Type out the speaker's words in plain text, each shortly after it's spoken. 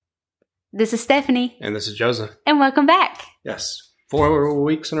This is Stephanie. And this is Joseph. And welcome back. Yes. 4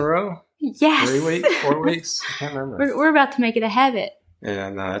 weeks in a row? Yes. 3 weeks? 4 weeks? I can't remember. We're about to make it a habit. Yeah,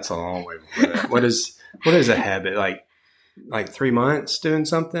 no, that's a long way before that. What is a habit? Like 3 months doing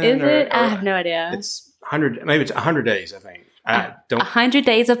something? Is it? I have no idea. It's 100, maybe it's 100 days, I think. I don't. 100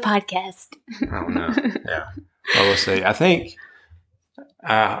 days of podcast. I don't know. Yeah. Well, we'll see. I think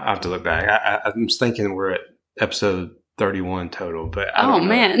I have to look back. I'm thinking we're at episode 31 total, but I don't know.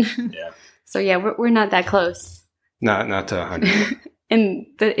 Man. Yeah. So yeah, we're not that close. Not to 100. and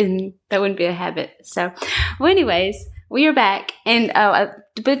that wouldn't be a habit. So, well, anyways, we are back, and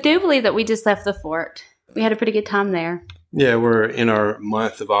but do believe that we just left the fort. We had a pretty good time there. Yeah, we're in our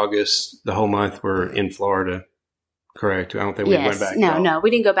month of August. The whole month we're in Florida. Correct. I don't think we went back. No, we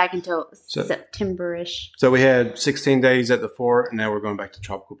didn't go back until September-ish. So we had 16 days at the fort, and now we're going back to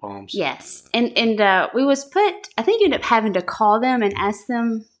Tropical Palms. Yes, and we was put. I think you ended up having to call them and ask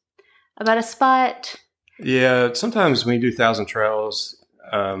them about a spot. Yeah, sometimes when you do 1,000 Trails,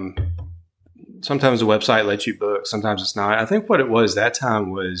 sometimes the website lets you book. Sometimes it's not. I think what it was that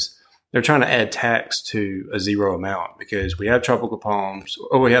time was they're trying to add tax to a zero amount because we have Tropical Palms,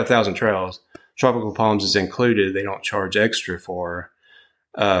 or we have 1,000 Trails. Tropical Palms is included. They don't charge extra for.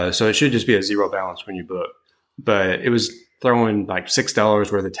 So it should just be a zero balance when you book. But it was throwing like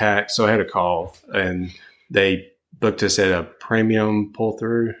 $6 worth of tax. So I had a call and they booked us at a premium pull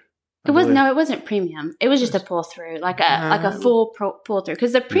through. It wasn't premium. It was just a pull through, like a full pull through.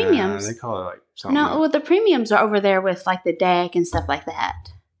 Because the premiums, they call it like something. Well, the premiums are over there with like the deck and stuff like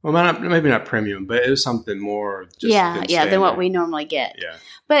that. Well, maybe not premium, but it was something more. Just than what we normally get. Yeah,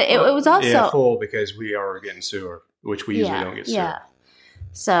 but it was also full because we are getting sewer, which we usually don't get sewer. Yeah.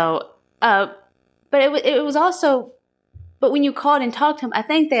 So, but it was also. But when you called and talked to them, I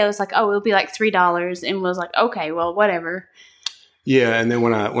think they was like, "Oh, it'll be like $3," and was like, "Okay, well, whatever." Yeah, and then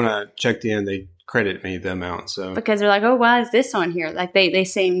when I checked in, they credited me the amount. So because they're like, "Oh, why is this on here?" Like they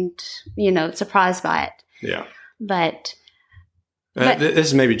seemed surprised by it. Yeah, but this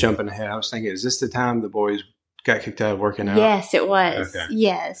is maybe jumping ahead. I was thinking, is this the time the boys got kicked out of working out? Yes, it was. Okay.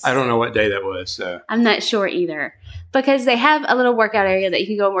 Yes. I don't know what day that was. So I'm not sure either because they have a little workout area that you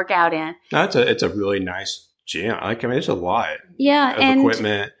can go and work out in. No, it's a really nice gym. There's a lot. Yeah, of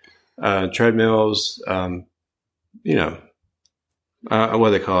equipment, treadmills. What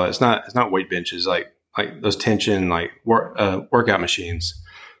do they call it? It's not weight benches like those tension workout machines.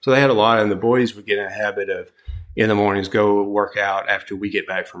 So they had a lot, and the boys would get in a habit of in the mornings go work out after we get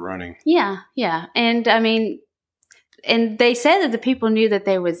back from running. Yeah, and and they said that the people knew that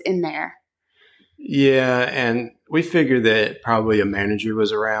they was in there. Yeah, and we figured that probably a manager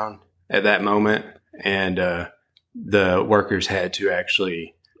was around at that moment, and the workers had to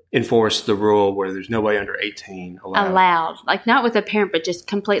actually enforce the rule where there's nobody under 18 allowed. Like not with a parent, but just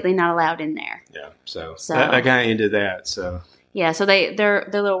completely not allowed in there. Yeah, so that kind of ended that. So yeah, so their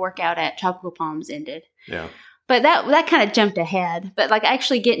little workout at Tropical Palms ended. Yeah, but that kind of jumped ahead. But like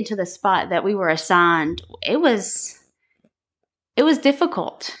actually getting to the spot that we were assigned, it was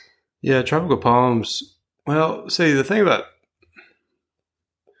difficult. Yeah, Tropical Palms. Well, see the thing about.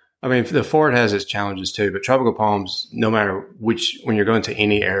 The fort has its challenges too, but Tropical Palms, no matter when you're going to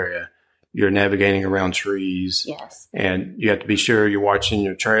any area, you're navigating around trees. Yes. And you have to be sure you're watching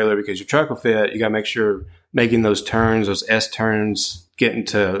your trailer because your truck will fit. You got to make sure making those turns, those S turns, getting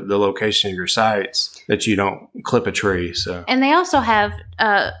to the location of your sites that you don't clip a tree. So. And they also have,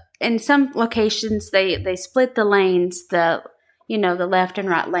 in some locations, they split the lanes, the left and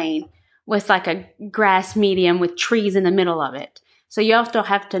right lane with like a grass medium with trees in the middle of it. So you also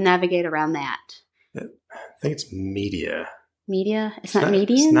have to navigate around that. I think it's media. Media? It's not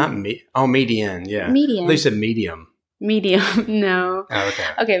median? It's not median, yeah. Median. They said medium. Medium, no. Oh, okay.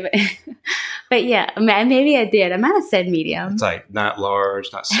 Okay, but yeah, maybe I did. I might have said medium. It's like not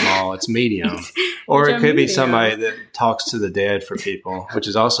large, not small. It's medium. Or it could be somebody that talks to the dead for people, which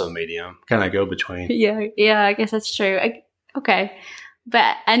is also medium. Kind of go between. Yeah, I guess that's true. Okay.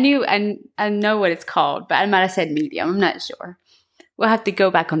 But I know what it's called, but I might have said medium. I'm not sure. We'll have to go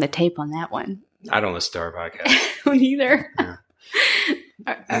back on the tape on that one. I don't listen to our podcast. Neither. Yeah.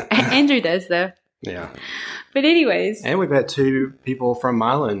 Andrew does, though. Yeah. But anyways. And we've had 2 people from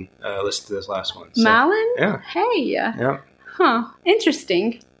Milan listen to this last one. So, Milan? Yeah. Hey. Yeah. Huh.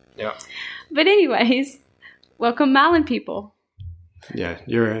 Interesting. Yeah. But anyways, welcome Milan people. Yeah.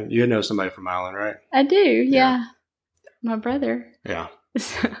 You know somebody from Milan, right? I do. Yeah. My brother. Yeah.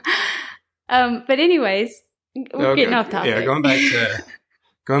 But anyways, we're getting off topic. Yeah, going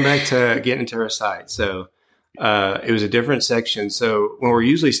back to getting into our site. So it was a different section. So where we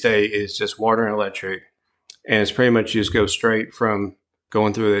usually stay is just water and electric. And it's pretty much you just go straight from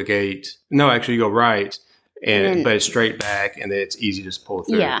going through the gate. No, actually, you go right, And but it's straight back, and then it's easy to just pull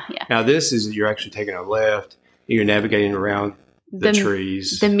through. yeah. Now, this is you're actually taking a left. You're navigating around the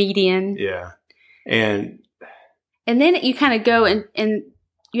trees. The median. Yeah. And then you kind of go and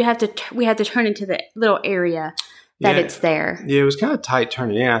we have to turn into the little area that it's there. Yeah, it was kind of tight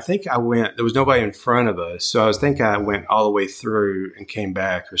turning in. I think there was nobody in front of us. So I went all the way through and came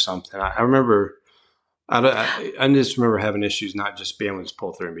back or something. I remember, I just remember having issues not just being able to just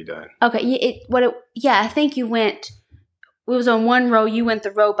pull through and be done. Okay. I think you went, it was on one row, you went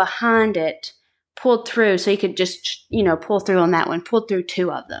the row behind it, pulled through so you could just, pull through on that one, pulled through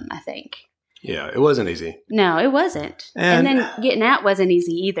 2 of them, I think. Yeah, it wasn't easy. No, it wasn't. And then getting out wasn't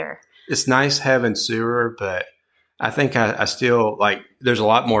easy either. It's nice having sewer, but I think I still, there's a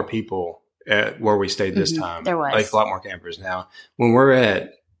lot more people at where we stayed this time. There was. A lot more campers now. When we're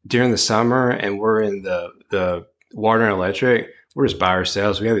during the summer and we're in the water and electric, we're just by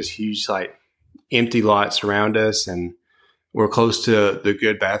ourselves. We have this huge, empty lots around us, and we're close to the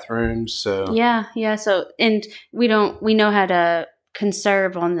good bathrooms. So yeah. So, and we know how to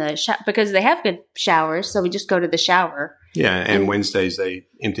conserve on the because they have good showers, so we just go to the shower. Yeah, and Wednesdays they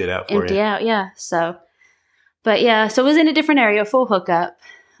empty it out for you. Empty out, yeah. So, but yeah, so it was in a different area, full hookup.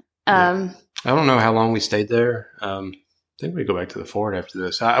 I don't know how long we stayed there. I think we go back to the fort after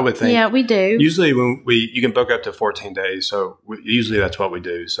this. I would think. Yeah, we do. Usually when you can book up to 14 days, so usually that's what we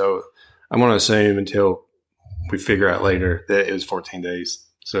do. So I'm going to assume until we figure out later that it was 14 days.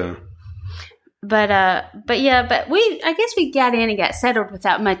 So. But I guess we got in and got settled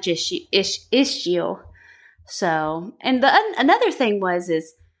without much issue. So, and another thing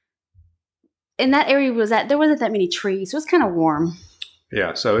is in that area there wasn't that many trees. It was kind of warm.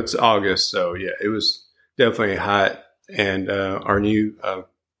 Yeah. So it's August. So yeah, it was definitely hot. And, our new,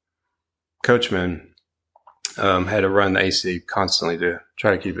 coachman, had to run the AC constantly to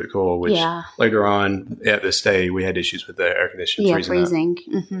try to keep it cool, which later on at the stay, we had issues with the air conditioning freezing.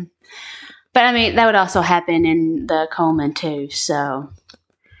 Mm-hmm. But I mean, that would also happen in the Coleman too. So,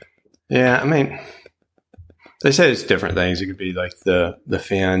 yeah, I mean, they say it's different things. It could be like the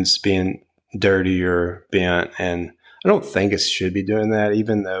fins being dirty or bent, and I don't think it should be doing that.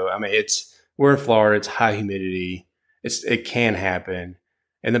 Even though, I mean, we're in Florida, it's high humidity, it can happen,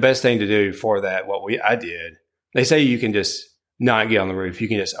 and the best thing to do for that, I did. They say you can just not get on the roof. You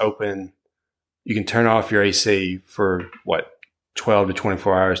can just you can turn off your AC for 12 to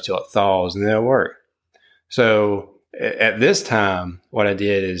 24 hours till it thaws, and then it'll work. So at this time, what I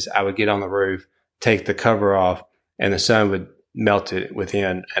did is I would get on the roof, take the cover off, and the sun would melt it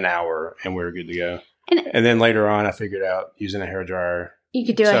within an hour, and we were good to go. And then later on, I figured out using a hairdryer. You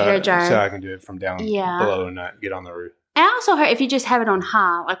could do a hairdryer. So I can do it from down below and not get on the roof. I also heard if you just have it on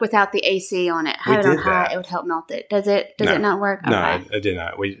high, like without the AC on it, have it on high, it would help melt it. Does it not work? Okay. No, it did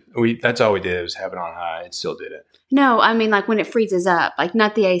not. We that's all we did was have it on high. It still did it. No, I mean like when it freezes up, like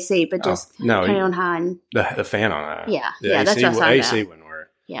not the AC, but just turn it on high. And the fan on high. Yeah, AC, that's what I AC wouldn't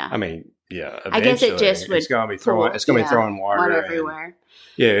work. Yeah. I mean, yeah. I guess it just would. It's going to be throwing water everywhere.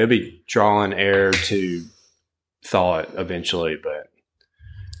 Yeah, it'd be drawing air to thaw it eventually, but.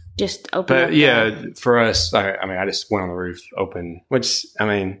 Just open. But yeah, for us, I just went on the roof open, which I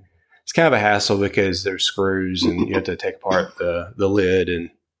mean, it's kind of a hassle because there's screws and you have to take apart the lid and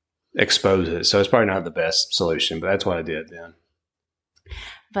expose it. So it's probably not the best solution, but that's what I did then.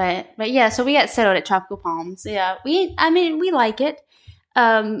 But yeah, so we got settled at Tropical Palms. Yeah, we like it.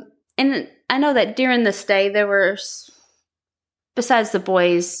 And I know that during the stay there were, besides the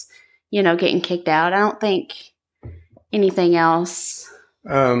boys, getting kicked out, I don't think anything else.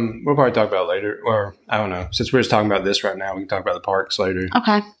 We'll probably talk about it later, or I don't know. Since we're just talking about this right now, we can talk about the parks later.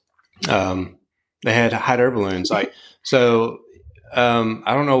 Okay. They had hot air balloons, I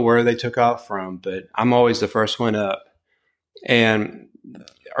don't know where they took off from, but I'm always the first one up. And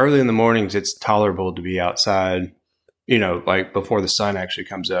early in the mornings, it's tolerable to be outside, before the sun actually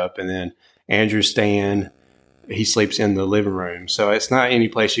comes up. And then Andrew's staying; he sleeps in the living room, so it's not any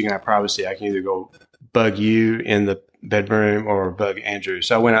place you can have privacy. I can either go bug you in the bedroom or bug Andrew.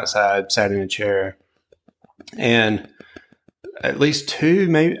 So I went outside, sat in a chair, and at least two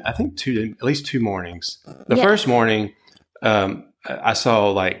mornings. The first morning, I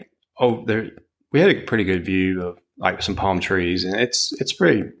saw we had a pretty good view of some palm trees, and it's a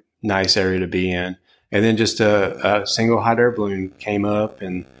pretty nice area to be in. And then just a single hot air balloon came up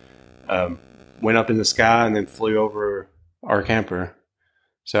and went up in the sky and then flew over our camper.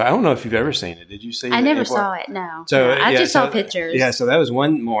 So I don't know if you've ever seen it. Did you see it? I never saw it, no. So I just saw pictures. Yeah, so that was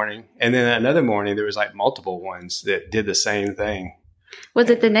one morning. And then another morning, there was multiple ones that did the same thing.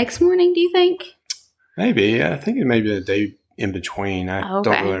 Was it the next morning, do you think? Maybe. I think it may be the day in between. I Okay.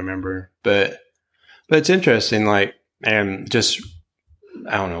 don't really remember, but it's interesting. Like, and just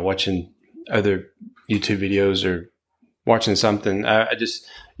I don't know, watching other YouTube videos or watching something. I just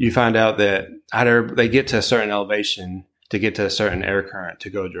you find out that they get to a certain elevation to get to a certain air current to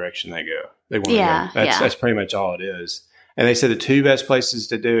go the direction they go. They want to go. That's pretty much all it is. And they said the two best places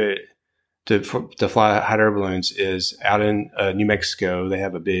to do it to fly hot air balloons is out in New Mexico. They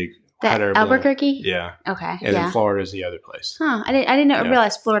have a big hot air balloon. Albuquerque? Yeah. Okay. And then Florida is the other place. Huh. I didn't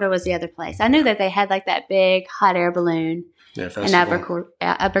realize Florida was the other place. I knew that they had like that big hot air balloon in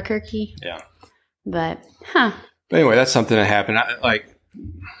Albuquerque. Yeah. But, But anyway, that's something that happened. That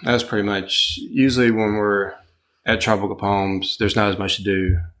was pretty much usually when we're at Tropical Palms, there's not as much to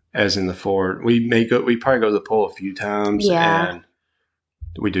do as in the fort. We probably go to the pool a few times. Yeah. And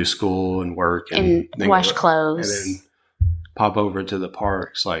we do school and work and wash clothes. And then pop over to the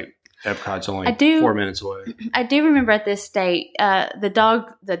parks. Like Epcot's only 4 minutes away. I do remember at this state,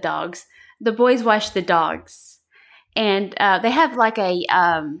 the boys wash the dogs. And they have like a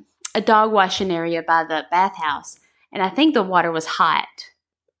dog washing area by the bathhouse. And I think the water was hot.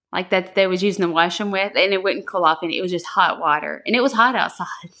 Like that they was using to wash them with, and it wouldn't cool off, and it was just hot water. And it was hot outside.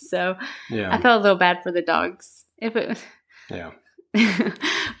 So I felt a little bad for the dogs. Yeah.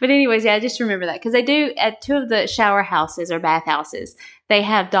 But anyways, I just remember that because they do at two of the shower houses or bathhouses, they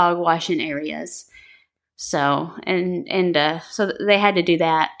have dog washing areas. So so they had to do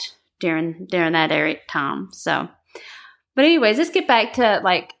that during that time. So, but anyways, let's get back to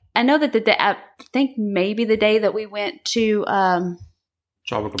I know that I think maybe the day that we went to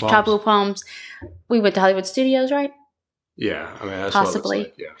Tropical Palms, we went to Hollywood Studios, right? Yeah, I mean that's possibly. What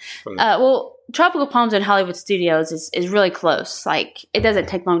it looks like. Yeah. Tropical Palms and Hollywood Studios is really close. Like it doesn't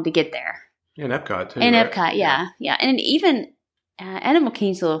take long to get there. And Epcot too. And right? Epcot, yeah, and even Animal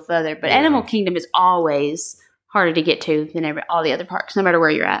Kingdom's a little further, but Animal Kingdom is always harder to get to than all the other parks, no matter where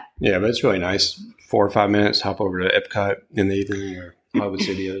you're at. Yeah, but it's really nice. 4 or 5 minutes, hop over to Epcot in the evening or Hollywood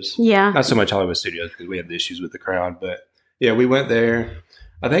Studios. Yeah, not so much Hollywood Studios because we have the issues with the crowd, but yeah, we went there.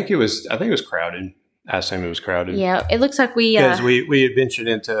 I think it was crowded. I assume it was crowded. Yeah, it looks like because we had ventured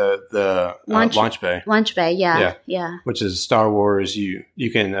into the Launch Bay. Launch Bay, yeah. Which is Star Wars.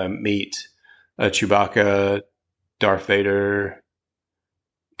 You can meet Chewbacca, Darth Vader,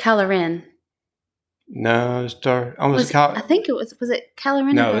 Kylo Ren. No, it's Darth. I think it was. Was it Kylo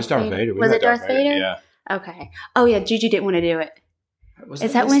Ren? No, it's Darth Vader. Was it Darth Vader? Yeah. Okay. Oh yeah, Juju didn't want to do it.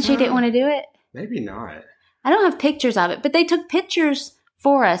 Is that when she didn't want to do it? Maybe not. I don't have pictures of it, but they took pictures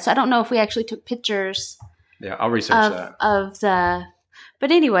for us. I don't know if we actually took pictures. Yeah, I'll research that.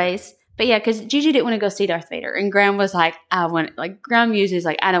 But anyways, because Juju didn't want to go see Darth Vader, and Graham was like, Graham uses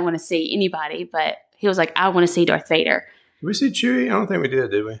I don't want to see anybody, but he was like, I want to see Darth Vader. Did we see Chewie? I don't think we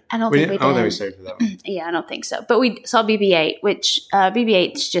did we? I don't think we did. I don't think we stayed for that one. Yeah, I don't think so. But we saw BB-8, which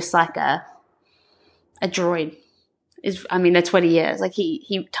BB-8's just like a droid. That's what he is. Like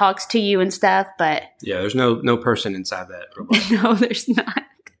he talks to you and stuff, but yeah, there's no person inside that robot. No, there's not.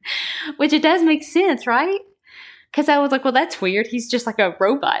 Which it does make sense, right? Because I was like, well, that's weird. He's just like a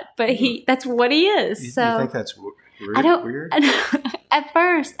robot, but that's what he is. You think that's weird? I don't. At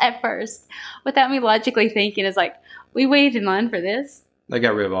first, without me logically thinking, it's like we waited in line for this. They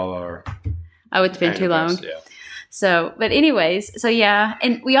got rid of all our. Oh, it's been too long. Yeah. So, but anyways, yeah,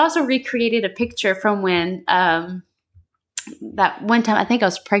 and we also recreated a picture from when that one time I think I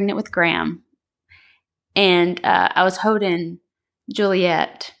was pregnant with Graham, and I was holding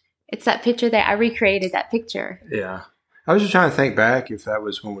Juliet. It's that picture there. I recreated that picture. Yeah, I was just trying to think back if that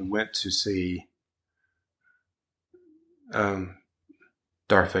was when we went to see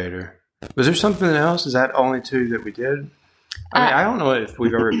Darth Vader. Was there something else? Is that only 2 that we did? I don't know if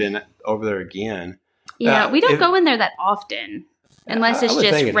we've ever been over there again. Yeah, we don't go in there that often unless it's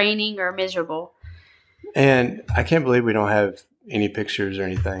just raining or miserable. And I can't believe we don't have any pictures or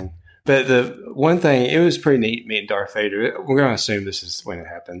anything. But the one thing, it was pretty neat meeting Darth Vader. We're going to assume this is when it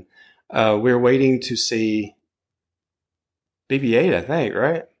happened. We were waiting to see BB-8, I think,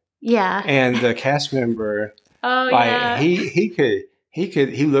 right? Yeah. And the cast member, yeah.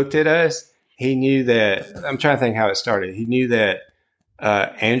 He looked at us. He knew that. I'm trying to think how it started. He knew that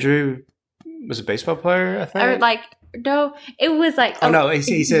Andrew was a baseball player, I think. Or no, it was like. Oh no,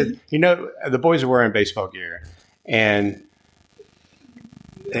 he said, the boys are wearing baseball gear, and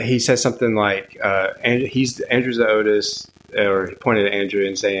he said something like, Andrew's the oldest, or he pointed at Andrew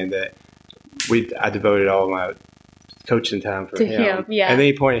and saying that I devoted all my coaching time for him. Yeah. And then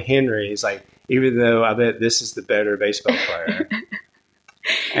he pointed at Henry. He's like, even though I bet this is the better baseball player.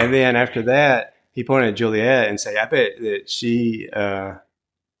 And then after that, he pointed at Juliet and said, I bet that she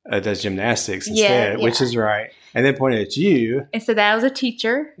does gymnastics instead, which is right. and then pointed at you. And so that was a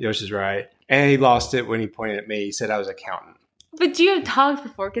teacher. Yosh is right. And he lost it when he pointed at me. He said I was accountant. But you have talked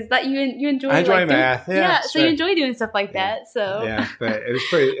before because that you enjoy. I enjoy math. So you enjoy doing stuff like that. So yeah, but it was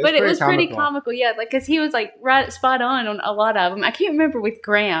pretty. It was pretty comical. Yeah, like because he was like right spot on a lot of them. I can't remember with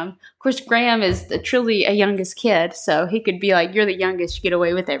Graham. Of course, Graham is truly a youngest kid, so he could be like, "You're the youngest, you get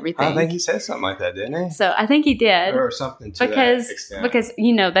away with everything." I think he said something like that, didn't he? So I think he did, or something to that extent. Because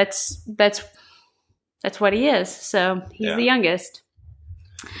that's what he is. So he's the youngest.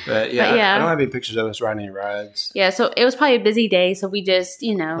 But yeah, I don't have any pictures of us riding any rides. Yeah, so it was probably a busy day, so we just,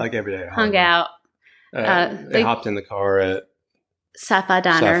 like every day, hung out. They hopped in the car at Sci-Fi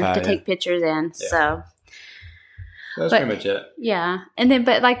Diner to take pictures in. Yeah. So that's pretty much it. Yeah, and then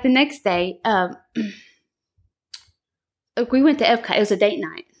but like the next day, we went to Epcot. It was a date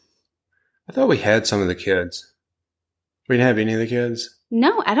night. I thought we had some of the kids. We didn't have any of the kids.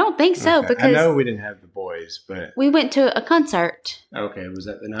 No, I don't think so. Okay. Because I know we didn't have the boys, but we went to a concert. Okay, was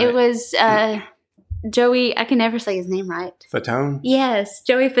that the night? It was Joey. I can never say his name right. Fatone? Yes,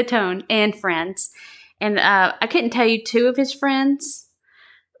 Joey Fatone and friends. And I couldn't tell you two of his friends,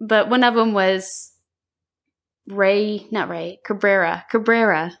 but one of them was Cabrera.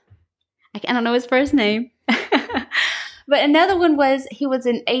 I don't know his first name. But another one he was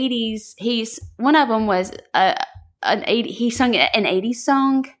an 80s. One of them was he sung an 80s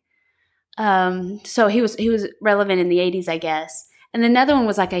song. So he was relevant in the 80s, I guess. And another one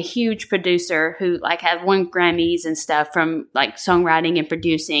was like a huge producer who like had won Grammys and stuff from like songwriting and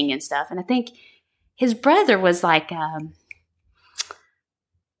producing and stuff. And I think his brother was like,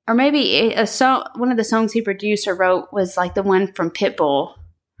 or maybe a song. One of the songs he produced or wrote was like the one from Pitbull.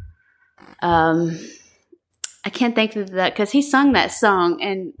 I can't think of that because he sung that song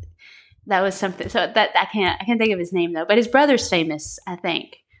and that was something. So that I can't think of his name though. But his brother's famous, I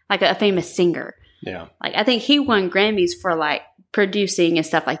think, like a famous singer. Yeah, like I think he won Grammys for like producing and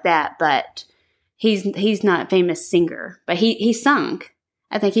stuff like that. But he's not a famous singer. But he sung.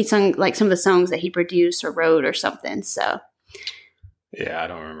 I think he sung like some of the songs that he produced or wrote or something. So. Yeah, I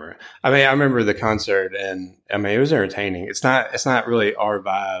don't remember. I mean, I remember the concert, and I mean, it was entertaining. It's not really our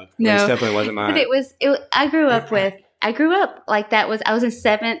vibe. No, it definitely wasn't mine. But it was. I grew up like that. I was in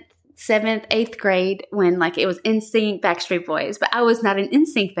seventh, 8th grade when like it was NSYNC, Backstreet Boys. But I was not an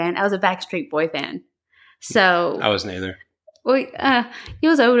NSYNC fan. I was a Backstreet Boy fan. So I was neither. Well, he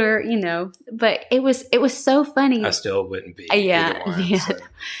was older, but it was so funny. I still wouldn't be. Yeah. So.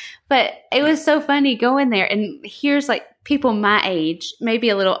 But it was so funny going there, and here's like people my age, maybe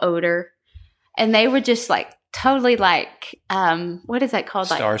a little older, and they were just like totally like, what is that called?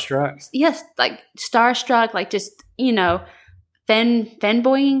 Starstruck? Like, yes, like starstruck, like just fanboying.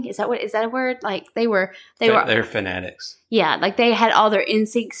 Is that a word? Like they're fanatics. Yeah, like they had all their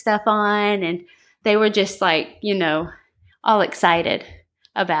NSYNC stuff on, and they were just like all excited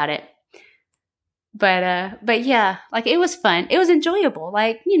about it. But yeah, like it was fun. It was enjoyable.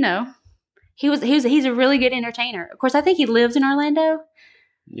 Like, he's a really good entertainer. Of course, I think he lives in Orlando.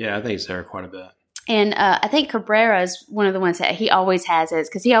 Yeah, I think he's there quite a bit. And I think Cabrera is one of the ones that he always has it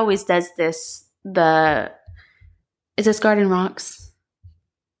because he always does this. Is this Garden Rocks?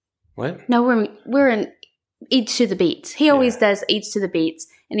 What? No, we're in Eats to the Beats. He always does Eats to the Beats,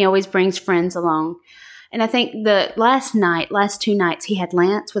 and he always brings friends along. And I think the last 2 nights, he had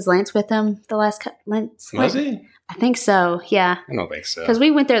Lance. Was Lance with him the last Lance? Was he? I think so, yeah. I don't think so. Because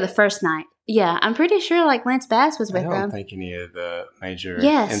we went there the first night. Yeah, I'm pretty sure like Lance Bass was with them. I don't think any of the major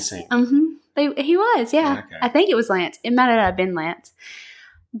Yes. NSYNC. He was, yeah. Okay. I think it was Lance. It might not have been Lance.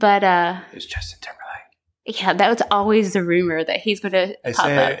 But it was Justin Timberlake. Yeah, that was always the rumor that he's going to pop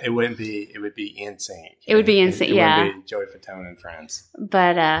up. It would be NSYNC. It would be NSYNC, yeah. It would be Joey Fatone and friends.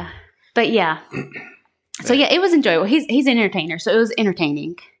 But yeah. So yeah, it was enjoyable. He's an entertainer, so it was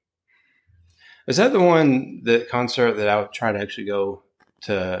entertaining. Is that the concert that I would try to actually go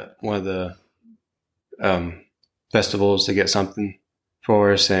to one of the festivals to get something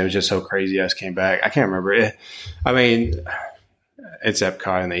for us, and it was just so crazy. I just came back. I can't remember it. I mean, it's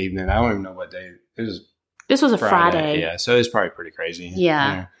Epcot in the evening. I don't even know what day it was. This was a Friday. Yeah, so it's probably pretty crazy.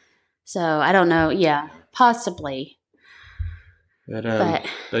 Yeah. So I don't know. Yeah, possibly. But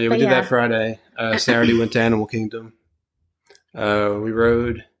we did that Friday. Saturday went to Animal Kingdom. We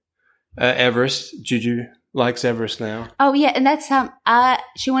rode Everest. Juju likes Everest now. Oh yeah, and that's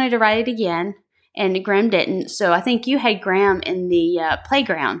she wanted to ride it again, and Graham didn't. So I think you had Graham in the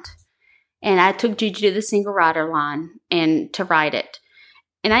playground, and I took Juju to the single rider line and to ride it,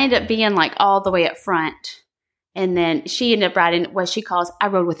 and I ended up being like all the way up front, and then she ended up riding what she calls I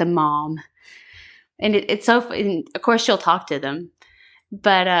rode with a mom, and it's so. And of course, she'll talk to them.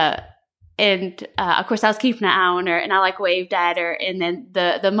 But And of course, I was keeping an eye on her, and I like waved at her. And then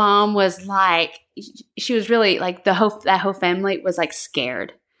the mom was like, she was really like that whole family was like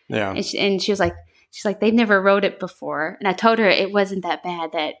scared. Yeah, and she was like, she's like, they've never rode it before. And I told her it wasn't that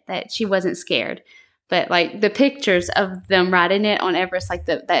bad, that she wasn't scared. But like the pictures of them riding it on Everest, like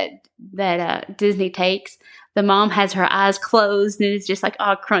that Disney takes, the mom has her eyes closed and is just like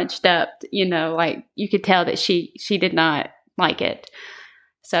all crunched up. Like you could tell that she did not like it.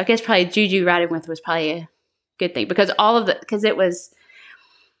 So I guess probably Juju riding with was probably a good thing because it was,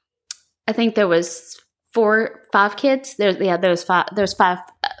 I think there was 5 kids. There was 5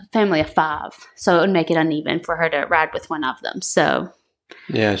 family of 5. So it would make it uneven for her to ride with one of them. So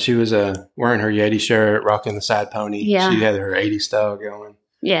yeah, she was wearing her Yeti shirt, rocking the side pony. Yeah, she had her 80s style going.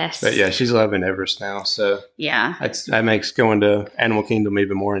 Yes, but yeah, she's loving Everest now. So yeah, that makes going to Animal Kingdom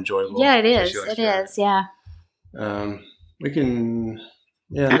even more enjoyable. Yeah, it is. It is. Yeah. We can.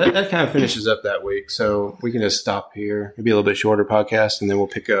 Yeah, that kind of finishes up that week. So we can just stop here. It'll be a little bit shorter podcast, and then we'll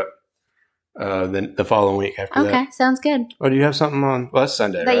pick up the following week after that. Okay, sounds good. Oh, do you have something on? Well, that's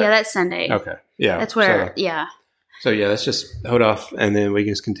Sunday, right? Yeah, that's Sunday. Okay. Yeah. That's where, yeah. So, yeah, let's just hold off, and then we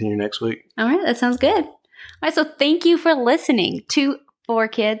can just continue next week. All right, that sounds good. All right, so thank you for listening to 4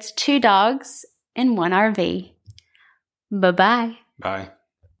 Kids, 2 Dogs, and 1 RV. Bye-bye. Bye.